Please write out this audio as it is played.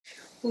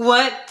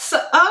What's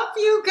up,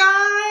 you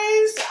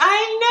guys?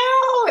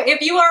 I know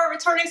if you are a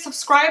returning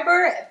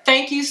subscriber,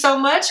 thank you so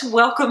much.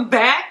 Welcome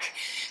back.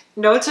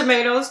 No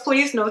tomatoes,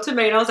 please, no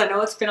tomatoes. I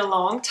know it's been a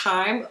long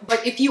time,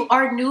 but if you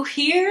are new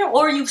here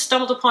or you've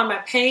stumbled upon my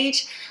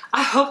page,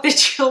 I hope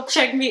that you'll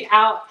check me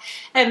out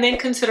and then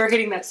consider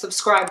hitting that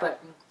subscribe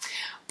button.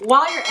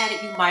 While you're at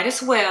it, you might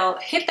as well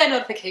hit that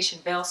notification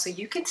bell so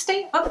you can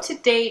stay up to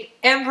date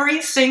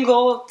every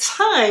single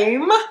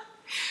time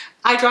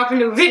I drop a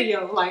new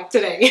video like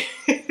today.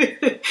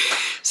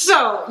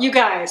 So, you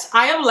guys,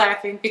 I am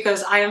laughing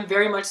because I am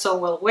very much so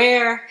well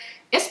aware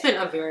it's been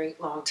a very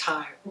long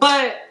time,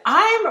 but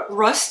I'm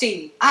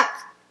rusty.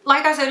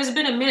 Like I said, it's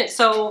been a minute,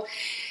 so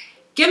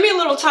give me a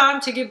little time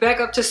to get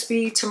back up to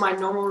speed to my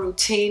normal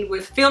routine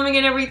with filming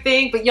and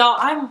everything. But y'all,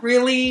 I'm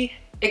really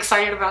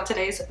excited about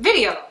today's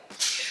video.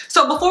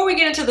 So before we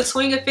get into the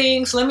swing of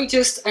things, let me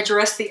just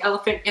address the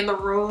elephant in the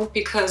room,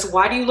 because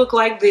why do you look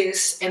like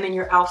this and then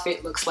your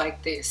outfit looks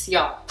like this,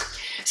 y'all?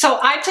 So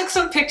I took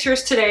some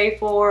pictures today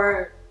okay?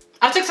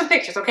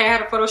 I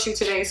had a photo shoot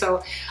today,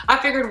 so I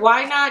figured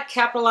why not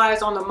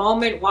capitalize on the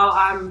moment while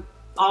I'm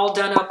all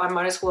done up. I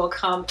might as well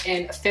come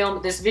and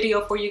film this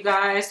video for you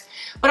guys.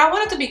 But I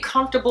wanted to be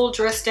comfortable,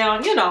 dressed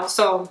down, you know,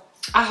 so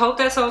I hope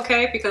that's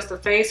okay, because the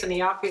face and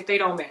the outfit, they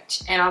don't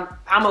match. And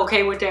I'm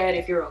okay with that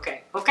if you're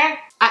okay, okay?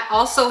 I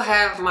also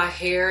have my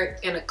hair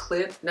in a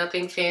clip,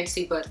 nothing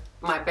fancy, but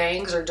my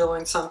bangs are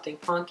doing something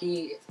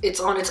funky. It's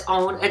on its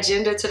own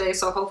agenda today,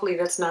 so hopefully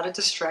that's not a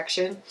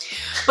distraction.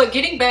 But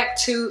getting back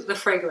to the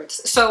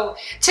fragrance. So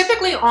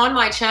typically on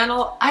my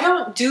channel, I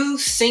don't do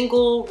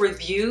single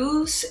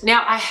reviews.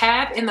 Now I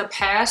have in the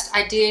past,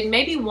 I did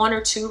maybe 1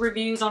 or 2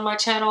 reviews on my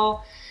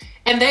channel.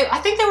 And I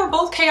think they were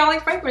both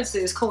chaotic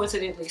fragrances,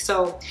 coincidentally.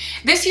 So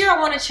this year I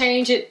want to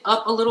change it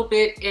up a little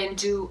bit and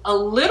do a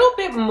little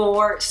bit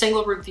more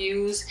single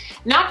reviews.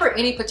 Not for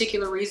any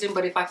particular reason,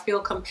 but if I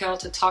feel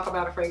compelled to talk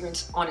about a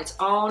fragrance on its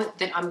own,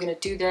 then I'm going to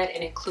do that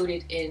and include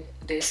it in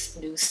this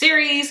new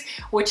series,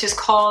 which is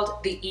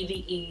called the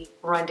EVE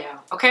Rundown,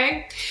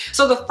 okay?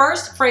 So the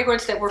first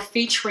fragrance that we're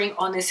featuring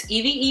on this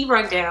EVE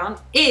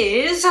Rundown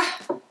is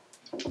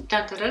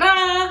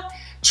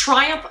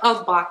Triumph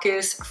of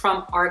Bacchus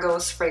from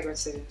Argos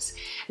Fragrances.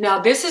 Now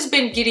this has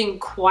been getting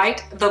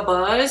quite the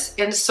buzz,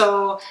 and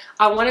so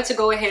I wanted to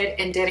go ahead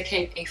and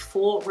dedicate a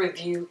full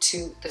review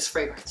to this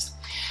fragrance.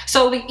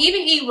 So the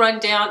EVE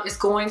Rundown is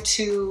going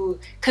to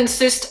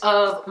consist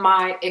of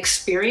my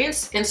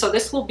experience, and so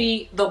this will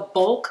be the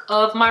bulk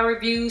of my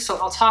review. So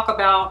I'll talk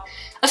about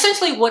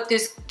essentially what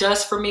this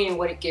does for me and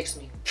what it gives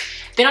me.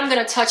 Then I'm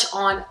going to touch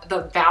on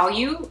the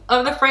value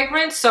of the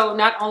fragrance. So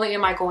not only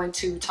am I going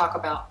to talk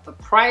about the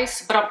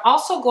price, but I'm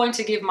also going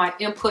to give my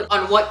input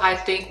on what I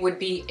think would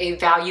be a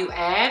value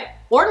add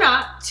or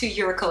not to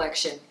your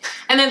collection.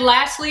 And then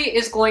lastly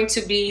is going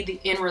to be the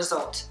end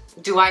result.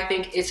 Do I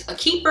think it's a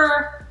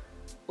keeper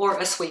or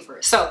a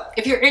sweeper? So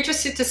if you're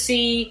interested to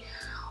see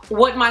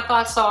what my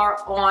thoughts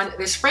are on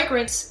this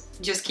fragrance,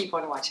 just keep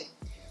on watching.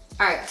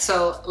 All right,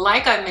 so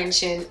like I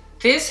mentioned,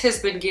 this has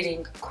been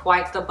getting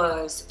quite the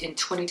buzz in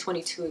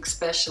 2022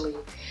 especially.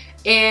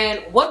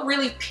 And what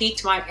really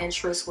piqued my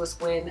interest was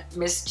when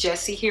Miss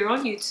Jessie here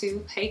on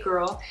YouTube, hey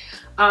girl,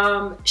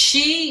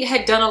 she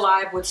had done a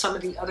live with some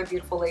of the other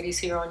beautiful ladies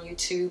here on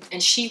YouTube,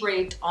 and she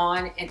raved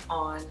on and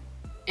on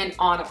and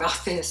on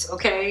about this,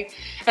 okay?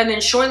 And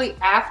then shortly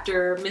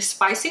after, Miss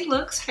Spicy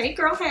Looks, hey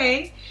girl,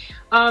 hey,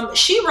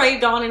 she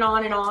raved on and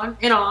on and on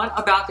and on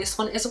about this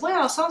one as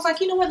well. So I was like,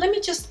 you know what, let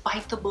me just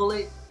bite the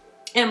bullet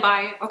and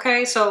buy it,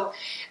 okay? So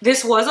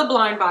this was a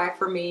blind buy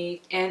for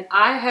me, and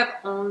I have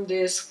owned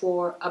this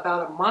for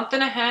about a month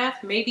and a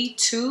half, maybe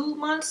 2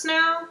 months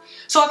now.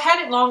 So I've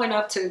had it long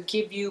enough to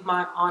give you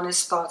my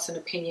honest thoughts and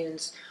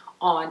opinions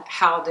on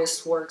how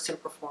this works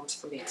and performs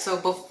for me. So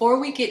before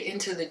we get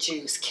into the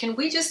juice, can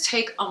we just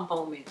take a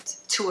moment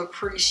to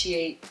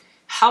appreciate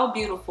how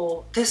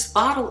beautiful this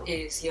bottle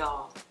is,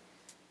 y'all?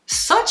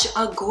 Such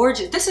a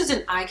gorgeous, this is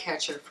an eye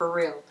catcher for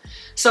real.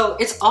 So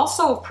it's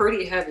also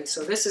pretty heavy.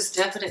 So this is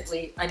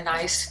definitely a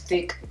nice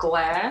thick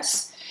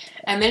glass.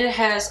 And then it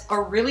has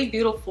a really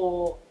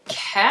beautiful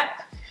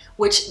cap,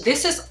 which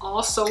this is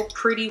also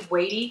pretty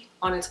weighty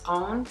on its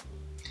own.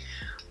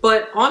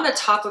 But on the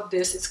top of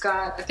this, it's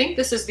got, I think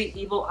this is the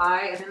evil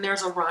eye, and then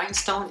there's a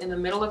rhinestone in the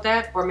middle of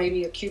that, or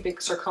maybe a cubic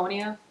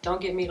zirconia.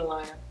 Don't get me to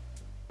lying.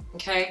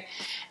 Okay,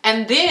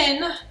 and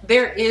then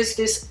there is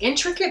this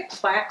intricate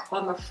plaque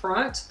on the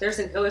front. There's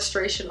an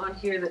illustration on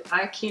here that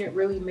I can't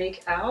really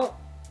make out.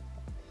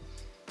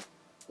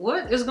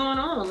 What is going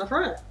on the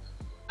front?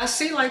 I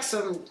see like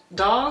some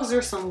dogs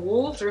or some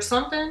wolves or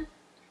something,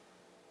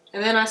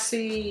 and then I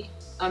see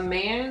a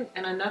man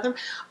and another.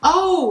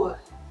 Oh,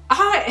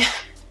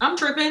 I'm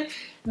tripping.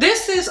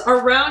 This is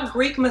around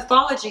Greek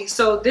mythology,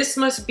 so this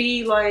must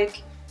be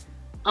like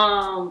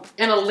an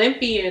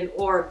Olympian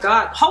or a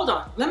god. Hold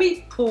on, let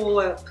me pull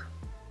up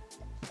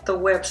the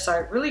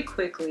website really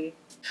quickly.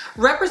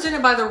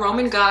 Represented by the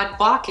Roman god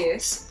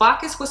Bacchus,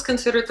 Bacchus was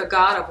considered the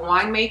god of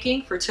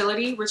winemaking,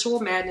 fertility, ritual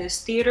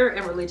madness, theater,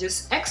 and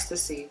religious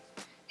ecstasy.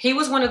 He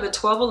was one of the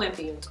 12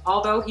 Olympians,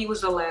 although he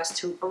was the last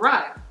to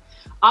arrive.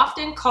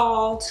 Often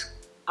called,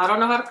 I don't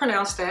know how to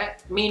pronounce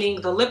that,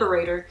 meaning the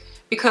liberator,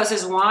 because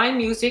his wine,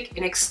 music,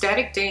 and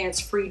ecstatic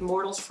dance freed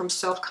mortals from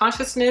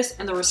self-consciousness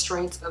and the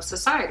restraints of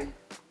society.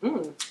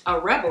 A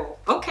rebel.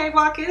 Okay,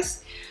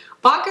 Bacchus.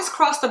 Bacchus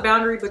crossed the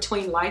boundary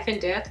between life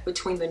and death,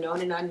 between the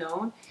known and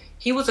unknown.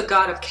 He was a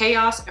god of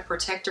chaos and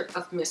protector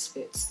of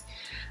misfits.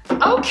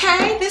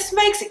 Okay, this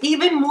makes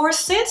even more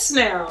sense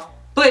now.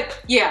 But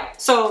yeah,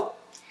 so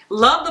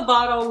love the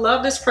bottle,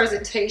 love this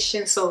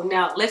presentation. So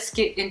now let's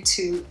get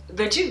into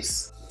the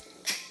juice.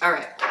 All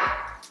right.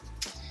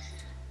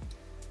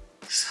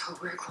 So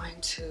we're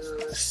going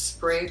to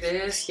spray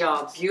this,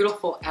 y'all,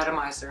 beautiful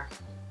atomizer.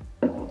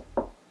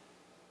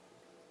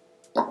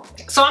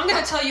 So I'm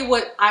gonna tell you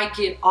what I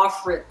get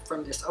off rip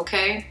from this,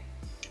 okay?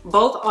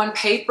 Both on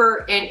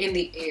paper and in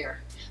the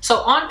air. So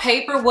on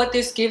paper, what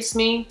this gives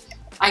me,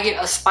 I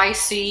get a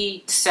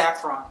spicy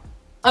saffron.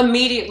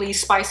 Immediately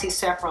spicy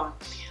saffron.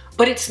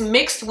 But it's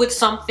mixed with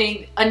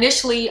something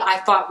initially I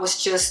thought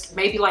was just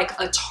maybe like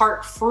a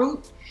tart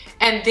fruit.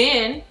 And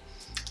then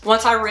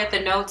once I read the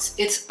notes,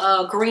 it's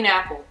a green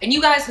apple. And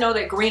you guys know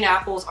that green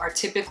apples are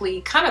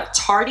typically kind of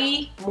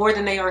tarty more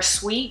than they are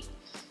sweet.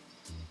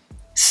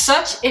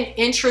 Such an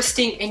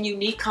interesting and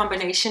unique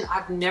combination.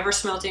 I've never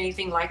smelled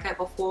anything like that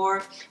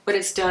before, but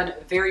it's done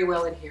very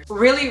well in here.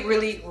 Really,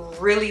 really,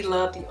 really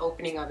love the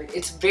opening of it.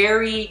 It's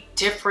very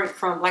different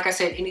from, like I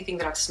said, anything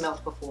that I've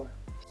smelled before.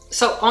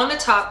 So on the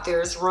top,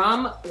 there's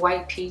rum,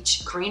 white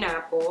peach, green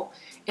apple.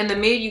 In the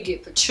mid, you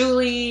get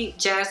patchouli,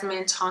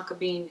 jasmine, tonka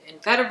bean,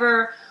 and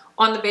vetiver.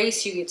 On the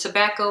base, you get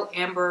tobacco,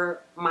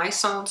 amber,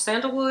 mysone,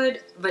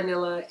 sandalwood,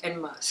 vanilla, and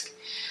musk.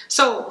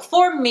 So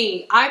for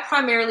me, I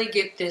primarily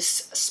get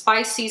this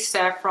spicy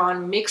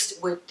saffron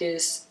mixed with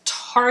this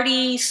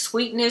tarty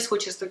sweetness,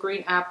 which is the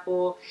green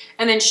apple.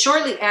 And then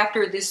shortly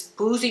after, this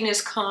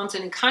booziness comes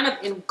and it kind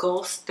of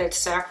engulfs that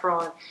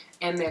saffron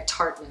and that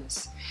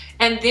tartness.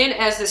 And then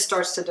as this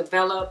starts to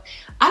develop,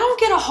 I don't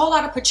get a whole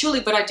lot of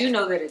patchouli, but I do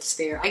know that it's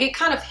there. I get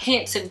kind of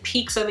hints and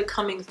peaks of it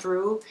coming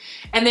through.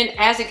 And then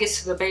as it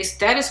gets to the base,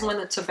 that is when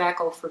the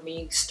tobacco for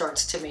me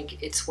starts to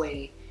make its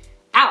way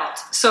out.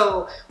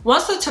 So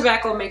once the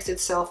tobacco makes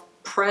itself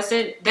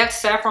present, that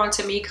saffron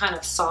to me kind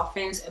of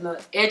softens and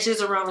the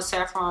edges around the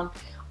saffron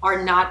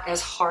are not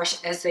as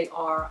harsh as they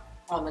are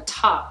on the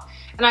top.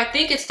 And I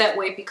think it's that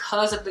way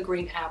because of the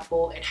green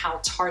apple and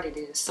how tart it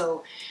is.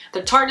 So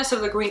the tartness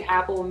of the green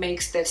apple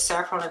makes that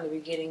saffron in the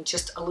beginning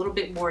just a little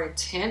bit more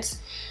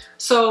intense.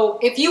 So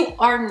if you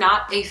are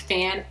not a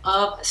fan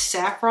of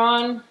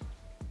saffron,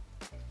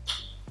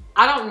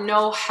 I don't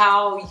know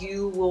how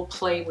you will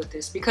play with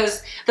this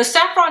because the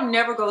saffron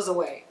never goes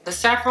away. The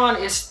saffron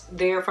is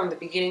there from the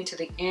beginning to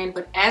the end,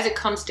 but as it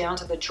comes down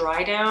to the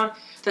dry down,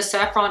 the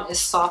saffron is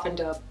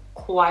softened up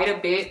quite a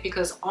bit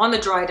because on the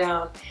dry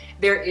down,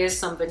 there is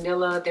some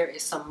vanilla, there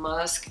is some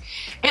musk.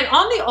 And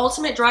on the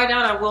ultimate dry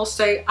down, I will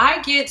say, I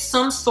get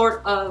some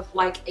sort of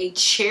like a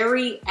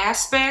cherry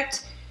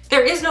aspect.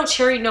 There is no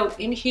cherry note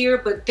in here,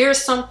 but there's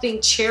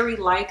something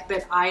cherry-like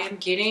that I am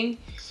getting.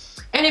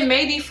 And it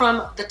may be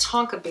from the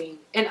tonka bean.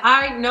 And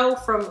I know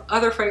from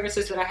other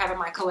fragrances that I have in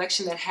my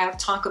collection that have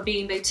tonka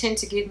bean, they tend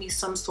to give me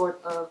some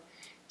sort of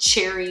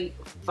cherry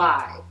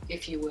vibe,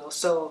 if you will.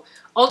 So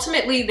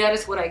ultimately, that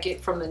is what I get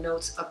from the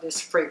notes of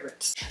this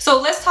fragrance. So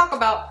let's talk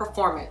about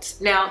performance.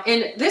 Now,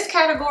 in this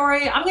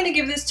category, I'm gonna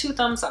give this 2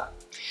 thumbs up.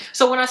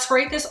 So when I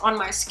sprayed this on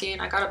my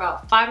skin, I got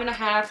about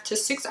 5.5 to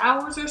 6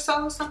 hours or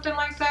so, something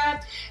like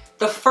that.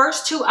 The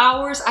first 2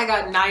 hours, I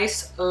got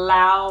nice,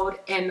 loud,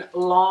 and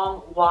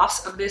long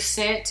wafts of this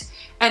scent.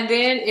 And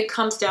then it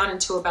comes down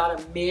into about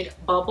a mid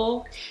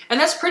bubble. And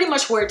that's pretty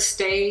much where it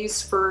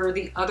stays for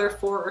the other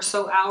 4 or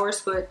so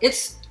hours. But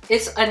it's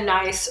a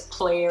nice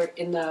player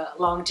in the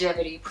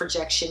longevity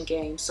projection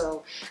game.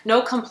 So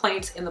no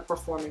complaints in the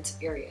performance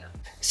area.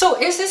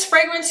 So is this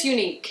fragrance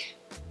unique?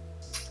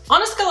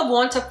 On a scale of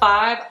 1 to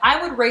 5,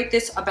 I would rate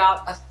this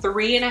about a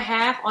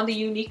 3.5 on the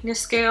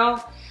uniqueness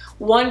scale.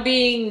 1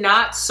 being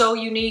not so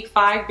unique,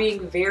 5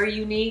 being very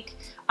unique.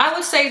 I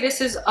would say this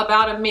is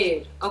about a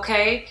mid,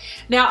 okay?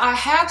 Now, I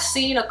have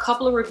seen a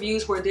couple of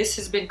reviews where this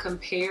has been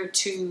compared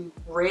to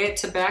red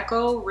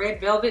tobacco, red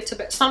velvet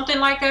tobacco, something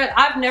like that.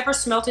 I've never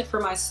smelt it for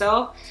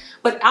myself,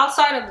 but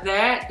outside of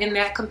that, in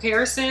that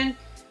comparison,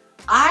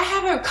 I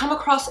haven't come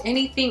across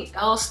anything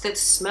else that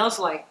smells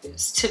like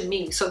this to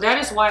me. So that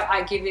is why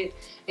I give it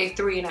a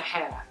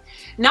 3.5.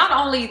 Not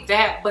only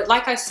that, but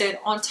like I said,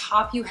 on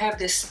top you have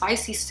this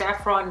spicy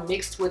saffron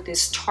mixed with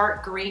this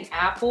tart green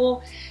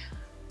apple.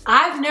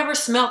 I've never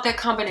smelled that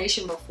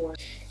combination before.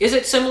 Is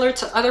it similar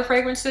to other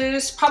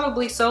fragrances?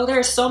 Probably so. There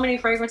are so many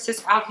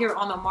fragrances out here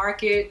on the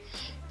market.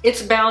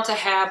 It's bound to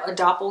have a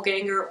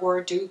doppelganger or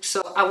a dupe,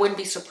 so I wouldn't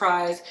be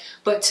surprised.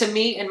 But to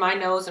me, in my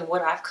nose and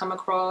what I've come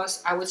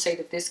across, I would say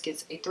that this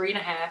gets a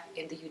 3.5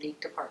 in the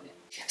unique department.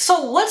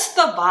 So what's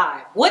the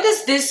vibe? What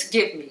does this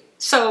give me?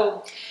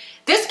 So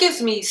this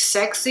gives me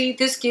sexy.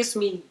 This gives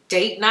me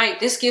date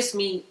night. This gives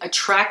me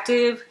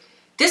attractive.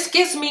 This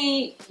gives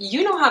me,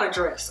 you know how to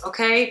dress,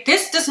 okay?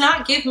 This does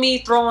not give me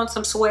throw on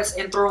some sweats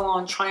and throw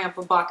on Triumph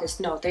of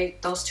Bacchus. No,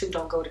 those two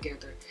don't go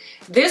together.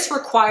 This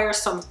requires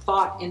some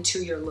thought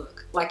into your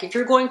look. Like if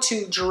you're going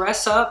to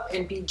dress up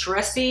and be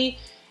dressy,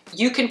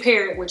 you can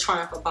pair it with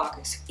Triumph of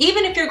Bacchus.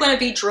 Even if you're going to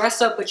be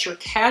dressed up but you're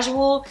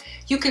casual,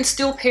 you can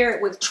still pair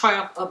it with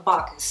Triumph of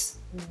Bacchus.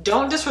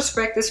 Don't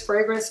disrespect this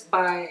fragrance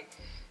by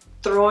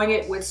throwing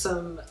it with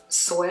some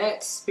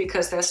sweats,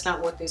 because that's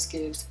not what this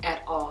gives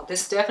at all.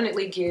 This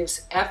definitely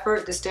gives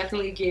effort. This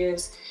definitely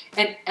gives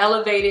an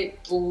elevated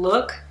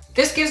look.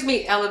 This gives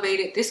me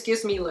elevated. This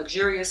gives me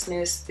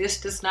luxuriousness. This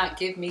does not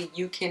give me,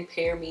 you can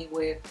pair me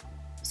with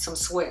some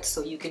sweats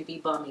so you can be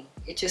bummy.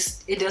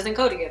 It doesn't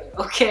go together,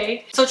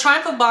 okay? So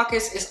Triumph of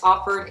Bacchus is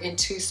offered in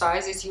two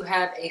sizes. You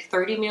have a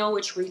 30 ml,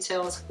 which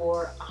retails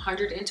for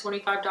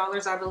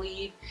 $125, I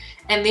believe.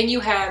 And then you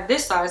have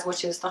this size,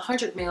 which is the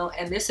 100 ml,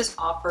 and this is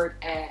offered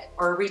at,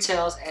 or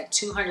retails at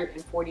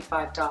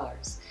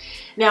 $245.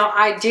 Now,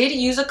 I did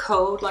use a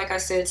code, like I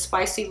said,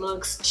 Spicy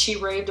Looks. She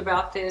raved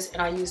about this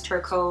and I used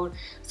her code.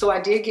 So I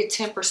did get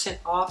 10%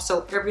 off,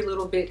 so every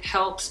little bit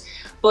helps.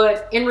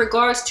 But in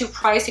regards to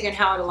pricing and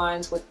how it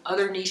aligns with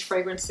other niche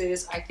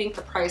fragrances, I think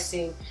the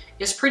pricing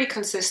is pretty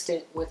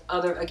consistent with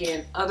other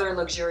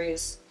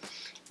luxurious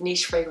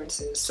niche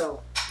fragrances.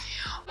 So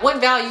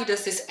what value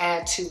does this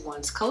add to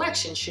one's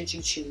collection should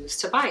you choose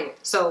to buy it?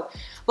 So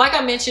like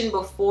I mentioned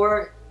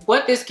before,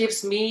 what this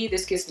gives me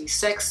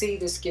sexy,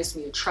 this gives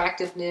me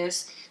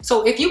attractiveness.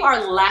 So if you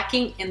are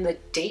lacking in the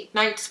date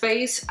night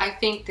space, I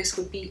think this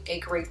would be a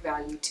great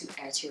value to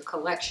add to your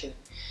collection.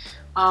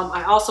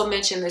 I also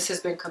mentioned this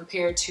has been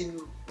compared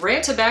to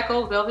Red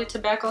Tobacco, Velvet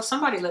Tobacco.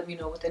 Somebody let me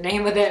know what the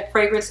name of that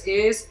fragrance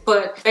is.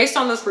 But based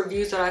on those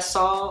reviews that I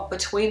saw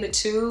between the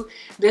two,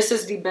 this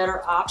is the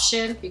better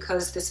option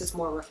because this is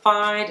more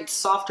refined. It's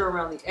softer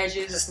around the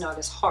edges. It's not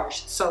as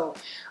harsh. So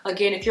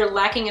again, if you're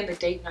lacking in the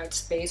date night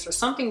space or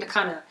something to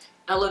kind of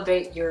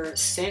elevate your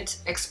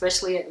scent,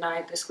 especially at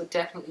night, this would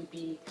definitely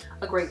be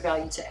a great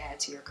value to add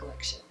to your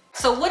collection.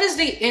 So what is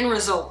the end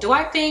result? Do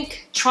I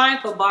think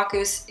Triumph of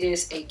Bacchus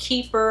is a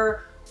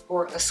keeper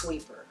or a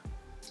sweeper?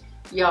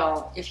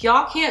 Y'all, if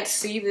y'all can't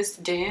see this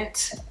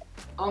dent,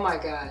 oh my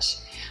gosh.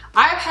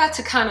 I've had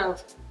to kind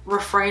of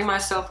refrain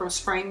myself from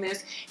spraying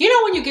this. You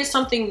know when you get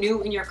something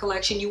new in your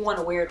collection, you want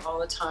to wear it all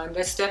the time.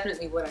 That's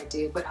definitely what I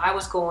did, but I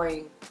was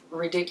going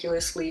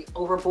ridiculously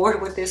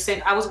overboard with this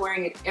scent. I was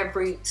wearing it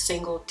every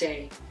single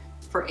day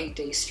for 8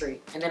 days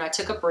straight. And then I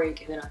took a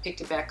break and then I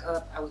picked it back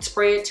up. I would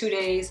spray it 2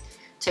 days,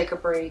 take a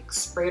break,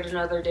 spray it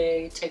another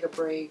day, take a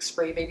break,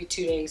 spray maybe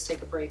 2 days,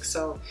 take a break.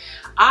 So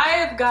I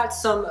have got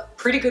some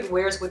pretty good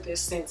wears with this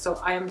scent, so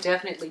I am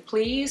definitely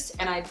pleased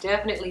and I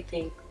definitely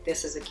think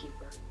this is a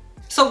keeper.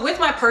 So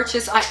with my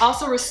purchase, I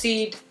also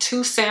received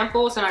 2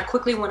 samples and I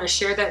quickly want to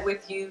share that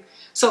with you.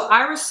 So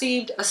I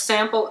received a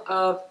sample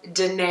of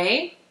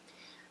Danae,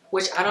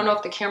 which I don't know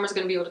if the camera's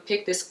going to be able to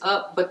pick this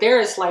up, but there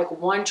is like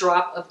 1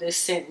 drop of this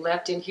scent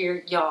left in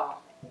here, y'all.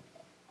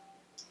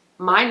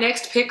 My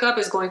next pickup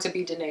is going to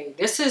be Danae.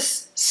 This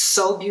is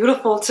so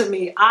beautiful to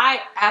me. I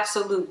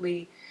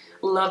absolutely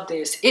love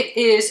this. It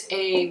is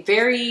a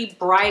very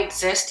bright,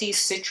 zesty,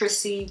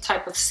 citrusy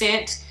type of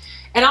scent.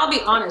 And I'll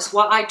be honest,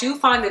 while I do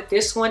find that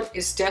this one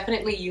is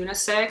definitely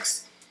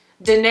unisex,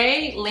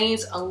 Danae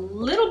leans a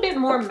little bit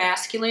more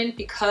masculine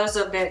because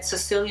of that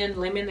Sicilian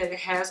lemon that it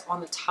has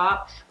on the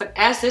top. But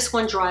as this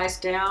one dries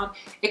down,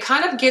 it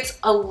kind of gets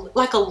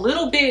like a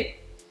little bit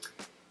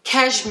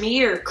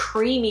cashmere,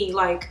 creamy,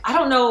 like, I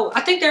don't know,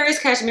 I think there is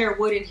cashmere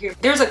wood in here.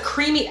 There's a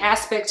creamy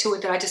aspect to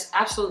it that I just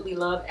absolutely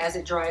love as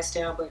it dries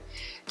down, but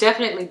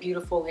definitely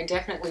beautiful and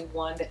definitely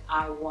one that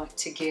I want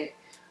to get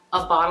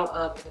a bottle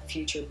of in the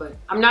future, but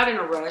I'm not in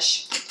a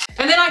rush.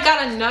 And then I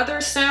got another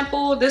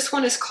sample. This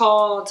one is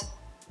called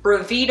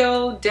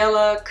Brevido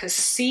della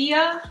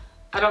Cassia.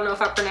 I don't know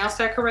if I pronounced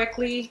that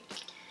correctly.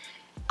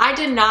 I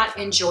did not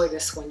enjoy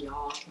this one,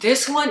 y'all.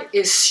 This one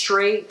is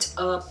straight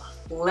up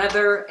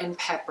leather and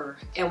pepper.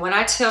 And when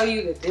I tell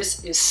you that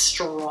this is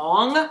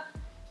strong,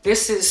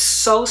 this is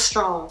so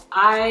strong.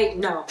 I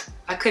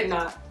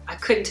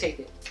couldn't take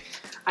it.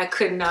 I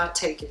could not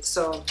take it.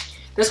 So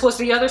this was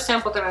the other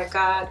sample that I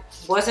got.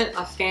 Wasn't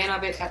a fan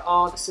of it at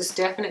all. This is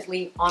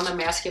definitely on the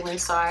masculine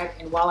side.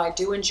 And while I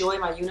do enjoy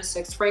my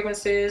unisex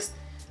fragrances,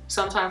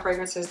 sometimes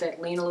fragrances that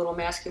lean a little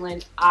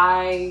masculine,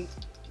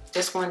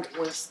 this one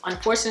was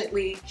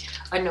unfortunately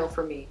a no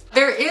for me.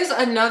 There is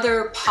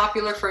another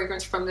popular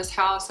fragrance from this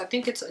house. I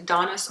think it's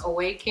Adonis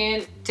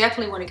Awaken.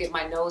 Definitely want to get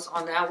my nose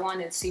on that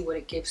one and see what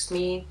it gives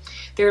me.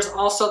 There's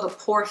also the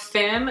Pour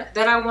Femme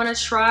that I want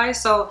to try.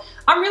 So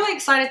I'm really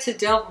excited to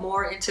delve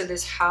more into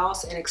this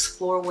house and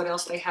explore what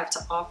else they have to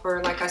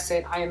offer. Like I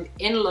said, I am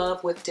in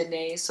love with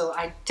Danae, so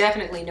I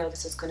definitely know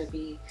this is going to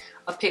be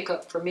a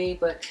pickup for me,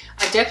 but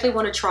I definitely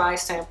want to try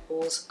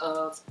samples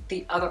of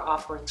the other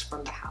offerings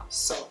from the house.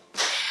 So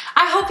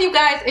I hope you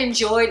guys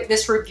enjoyed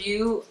this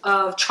review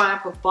of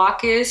Triumph of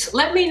Bacchus.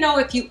 Let me know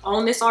if you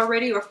own this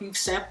already or if you've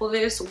sampled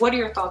this. What are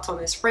your thoughts on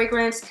this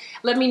fragrance?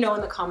 Let me know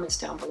in the comments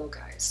down below,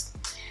 guys.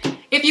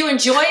 If you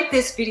enjoyed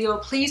this video,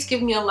 please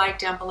give me a like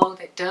down below.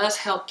 That does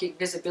help get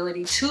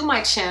visibility to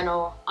my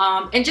channel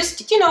and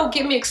just, you know,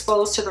 get me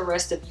exposed to the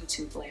rest of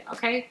YouTube land,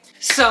 okay?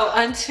 So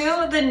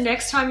until the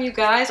next time, you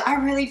guys, I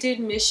really did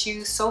miss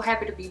you. So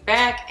happy to be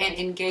back and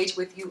engage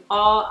with you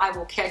all. I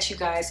will catch you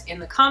guys in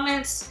the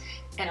comments,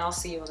 and I'll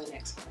see you on the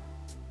next one.